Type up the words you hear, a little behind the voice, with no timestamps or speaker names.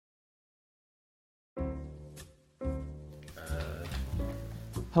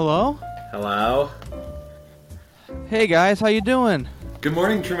Hello? Hello? Hey guys, how you doing? Good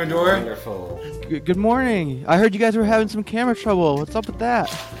morning, Troumador. Wonderful. Good morning. I heard you guys were having some camera trouble. What's up with that?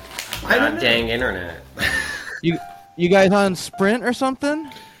 God dang internet. You guys on Sprint or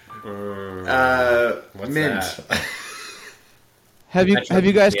something? What's Mint. that? Have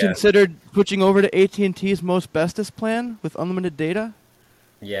you guys Yes. considered switching over to AT&T's most bestest plan with unlimited data?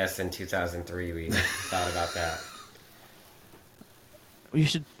 Yes, in 2003 we thought about that. You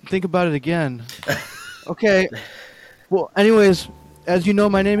should think about it again. Okay. Well, anyways, as you know,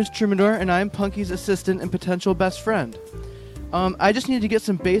 my name is Troumador, and I'm Punky's assistant and potential best friend. I just needed to get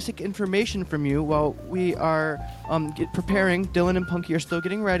some basic information from you while we are preparing. Dylan and Punky are still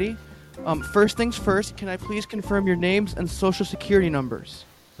getting ready. First things first, can I please confirm your names and social security numbers?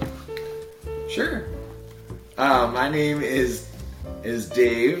 Sure. My name is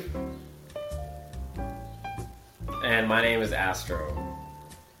Dave. And my name is Astro.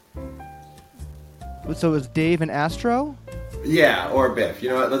 So it's Dave and Astro? Yeah, or Biff. You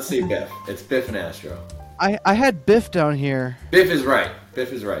know what? Let's say Biff. It's Biff and Astro. I had Biff down here. Biff is right.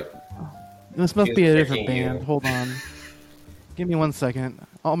 Biff is right. This must He be was a different picking band. you. Hold on. Give me 1 second.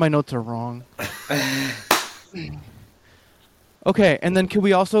 All my notes are wrong. Okay, and then can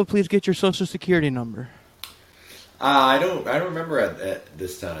we also please get your social security number? I don't remember at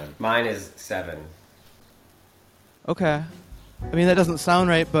this time. Mine is 7. Okay. I mean, that doesn't sound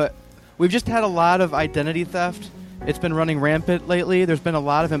right, but we've just had a lot of identity theft. It's been running rampant lately. There's been a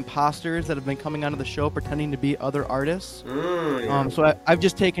lot of imposters that have been coming onto the show pretending to be other artists. So I've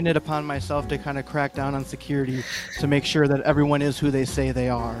just taken it upon myself to kind of crack down on security to make sure that everyone is who they say they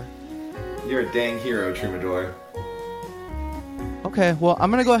are. You're a dang hero, Troumador. Okay, well, I'm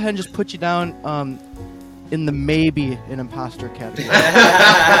going to go ahead and just put you down in the maybe an imposter category.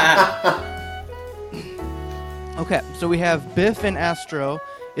 Okay, so we have Biff and Astro.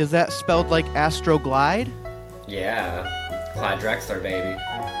 Is that spelled like Astroglide? Yeah. Clyde Drexler, baby.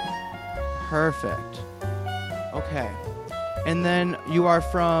 Perfect. Okay. And then you are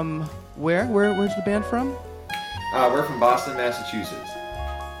from where? Where's the band from? We're from Boston, Massachusetts.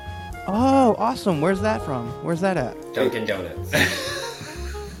 Oh, awesome. Where's that from? Where's that at? Dunkin' Donuts.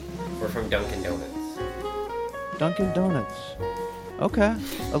 We're from Dunkin' Donuts. Dunkin' Donuts. Okay.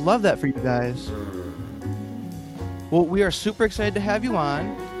 I love that for you guys. Well, we are super excited to have you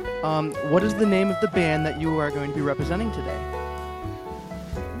on. What is the name of the band that you are going to be representing today?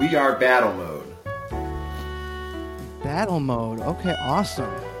 We are Battlemode. Battlemode. Okay,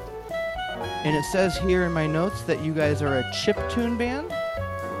 awesome. And it says here in my notes that you guys are a chiptune band?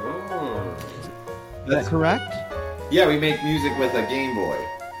 Is that correct? Yeah, we make music with a Game Boy.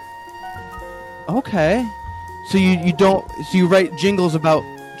 Okay. So you write jingles about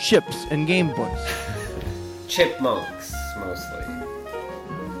chips and Game Boys. Chipmunks, mostly.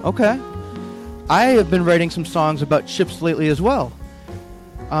 Okay. I have been writing some songs about chips lately as well.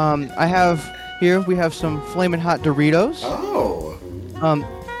 We have some Flamin' Hot Doritos. Oh.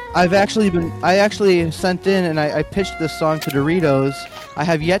 I actually sent in and I pitched this song to Doritos. I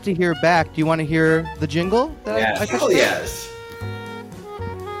have yet to hear back. Do you want to hear the jingle? Yes. I pitched Hell in? yes.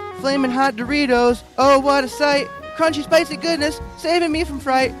 Flamin' Hot Doritos, oh what a sight. Crunchy spicy goodness, saving me from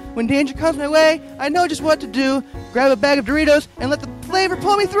fright. When danger comes my way, I know just what to do. Grab a bag of Doritos and let the flavor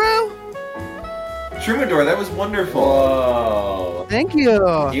pull me through. Troumador, that was wonderful. Whoa. Thank you.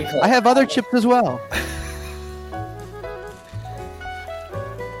 I have other chips as well.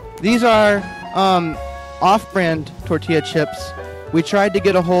 These are off-brand tortilla chips. We tried to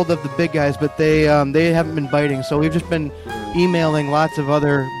get a hold of the big guys, but they haven't been biting. So we've just been emailing lots of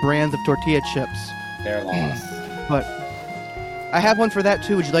other brands of tortilla chips. They're lost. But I have one for that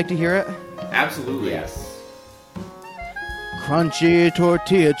too. Would you like to hear it? Absolutely. Yes. Crunchy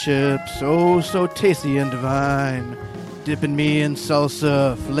tortilla chips, oh so tasty and divine. Dipping me in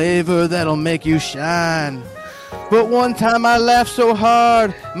salsa, flavor that'll make you shine. But one time I laughed so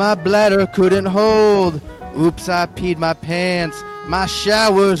hard, my bladder couldn't hold. Oops, I peed my pants. My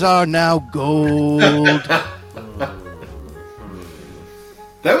showers are now gold.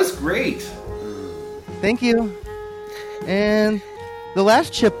 That was great. Thank you. And the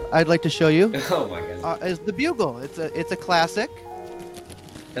last chip I'd like to show you Oh my goodness. is the Bugle. It's a classic.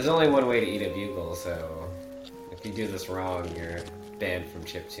 There's only one way to eat a bugle, so if you do this wrong, you're banned from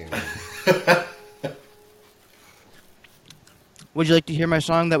chiptune. Would you like to hear my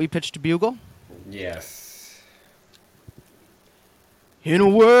song that we pitched to Bugle? Yes. In a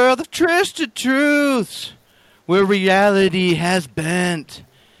world of twisted truths, where reality has bent,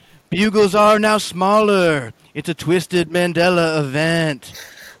 bugles are now smaller. It's a twisted Mandela event.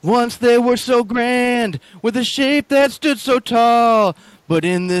 Once they were so grand, with a shape that stood so tall, But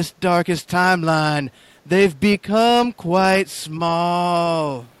in this darkest timeline, they've become quite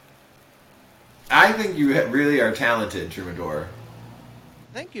small. I think you really are talented, Troumador.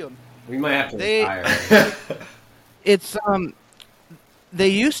 Thank you. We might have to They- retire. It's they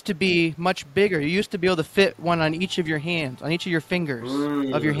used to be much bigger. You used to be able to fit one on each of your hands, on each of your fingers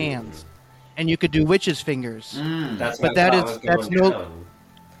of your hands, and you could do witch's fingers. That's But what that I is- was that's going no- down.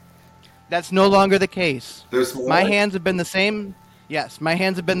 That's no longer the case. They're small. My hands have been the same. Yes, my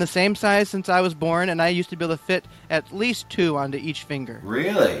hands have been the same size since I was born, and I used to be able to fit at least 2 onto each finger.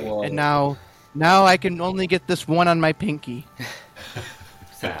 Really? Whoa, And now I can only get this one on my pinky.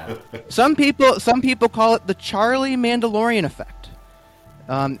 sad. Some people call it the Charlie Mandalorian effect.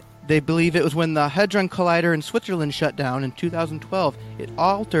 They believe it was when the Hadron Collider in Switzerland shut down in 2012. It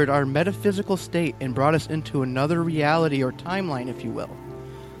altered our metaphysical state and brought us into another reality or timeline, if you will.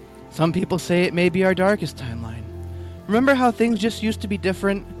 Some people say it may be our darkest timeline. Remember how things just used to be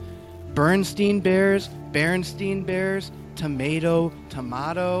different? Bernstein Bears, Berenstein Bears, tomato.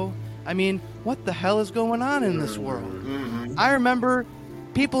 I mean, what the hell is going on in this world? Mm-hmm. I remember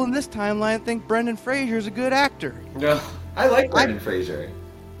people in this timeline think Brendan Fraser is a good actor. No. I like Brendan Fraser.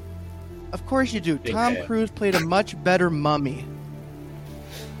 Of course you do. Big Tom fan. Cruise played a much better mummy.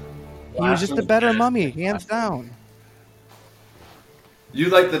 He was Last just a one's better bad. mummy, hands down. You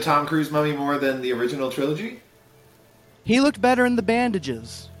like the Tom Cruise mummy more than the original trilogy? He looked better in the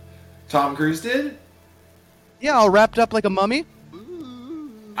bandages. Tom Cruise did? Yeah, all wrapped up like a mummy.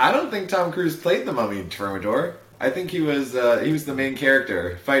 I don't think Tom Cruise played the mummy in Troumador. I think he was the main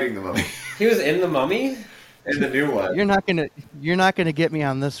character fighting the mummy He was in the Mummy? in the new one. You're not gonna get me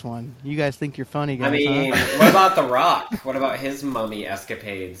on this one. You guys think you're funny, guys? I mean, huh? what about The Rock? What about his mummy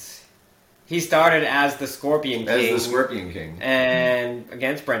escapades? He started as the Scorpion As King the Scorpion King. and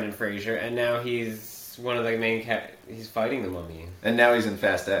against Brendan Fraser, and now he's one of the main he's fighting the mummy. And now he's in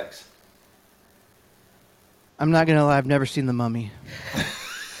Fast X. I'm not gonna lie. I've never seen the Mummy.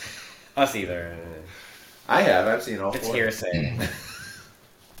 Us either. I have. I've seen all It's 4. hearsay.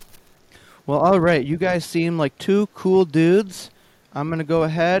 Well, all right. You guys seem like 2 cool dudes. I'm gonna go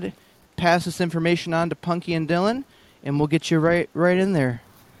ahead, pass this information on to Punky and Dylan, and we'll get you right in there.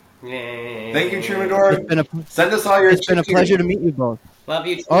 Thank you, Troumador. It's been a Send us all your It's been a pleasure to meet you both. Love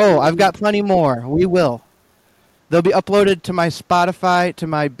you. Oh, I've got plenty more. We will. They'll be uploaded to my Spotify, to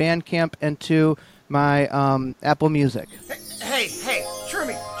my Bandcamp, and to my Apple Music. Hey,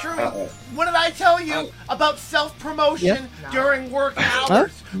 Trumi, Uh-oh. what did I tell you about self-promotion Yep. during work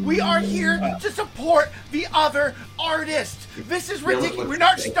hours? We are here to support the other artists. This is ridiculous. We're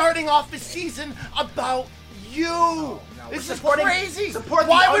not starting off the season about you. This is supporting- crazy. support the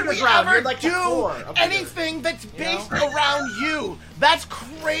Why would we underground. ever You're like the core do of the- anything that's based around you? That's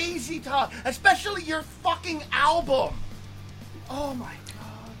crazy talk, especially your fucking album. Oh my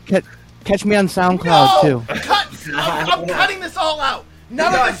god. Catch me on SoundCloud, No! too. Cut! I'm cutting this all out.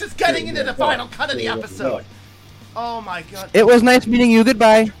 None of this is getting into the final cut of the episode. Oh my god. It was nice meeting you.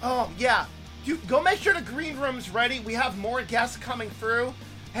 Goodbye. Oh yeah. Dude, go make sure the green room's ready. We have more guests coming through.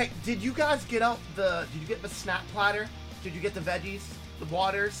 Hey, did you guys get out did you get the snack platter? Did you get the veggies? The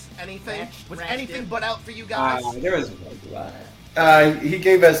waters? Anything? Was Ranch anything dip. but out for you guys? There was. He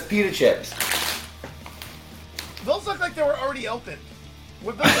gave us pita chips. Those look like they were already opened.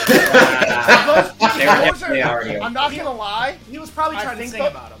 Were those, They were those definitely already I'm not gonna lie. He was probably I trying to think sing tho-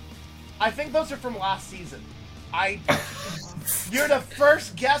 about him. I think those are from last season. You're the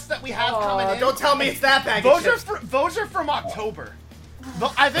first guest that we have coming in. Don't tell me it's that bag Those of chips. those are from October.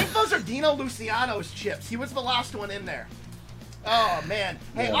 I think those are Dino Luciano's chips. He was the last one in there. Oh man.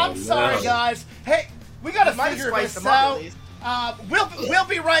 Hey, I'm sorry guys. Hey, we gotta Might have figure spiced this them up at out. least. We'll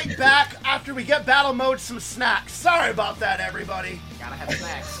be right back after we get Battlemode some snacks. Sorry about that, everybody. Gotta have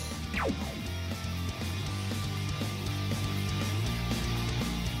snacks.